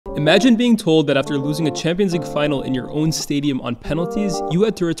Imagine being told that after losing a Champions League final in your own stadium on penalties, you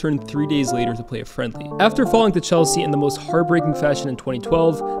had to return 3 days later to play a friendly. After falling to Chelsea in the most heartbreaking fashion in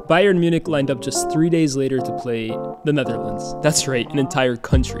 2012, Bayern Munich lined up just 3 days later to play the Netherlands. That's right, an entire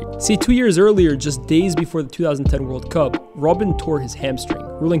country. See, 2 years earlier, just days before the 2010 World Cup, Robben tore his hamstring,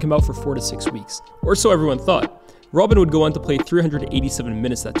 ruling him out for 4 to 6 weeks. Or so everyone thought. Robben would go on to play 387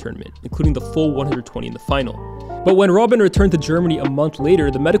 minutes that tournament, including the full 120 in the final. But when Robben returned to Germany a month later,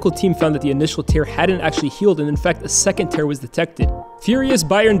 the medical team found that the initial tear hadn't actually healed, and in fact, a second tear was detected. Furious,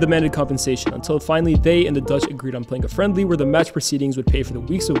 Bayern demanded compensation, until finally they and the Dutch agreed on playing a friendly where the match proceedings would pay for the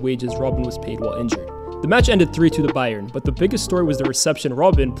weeks of wages Robben was paid while injured. The match ended 3-2 to Bayern, but the biggest story was the reception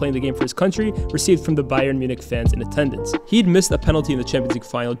Robben, playing the game for his country, received from the Bayern Munich fans in attendance. He'd missed a penalty in the Champions League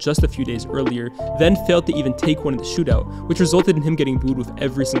final just a few days earlier, then failed to even take one in the shootout, which resulted in him getting booed with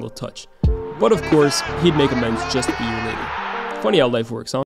every single touch. But of course, he'd make amends just a year later. Funny how life works, huh?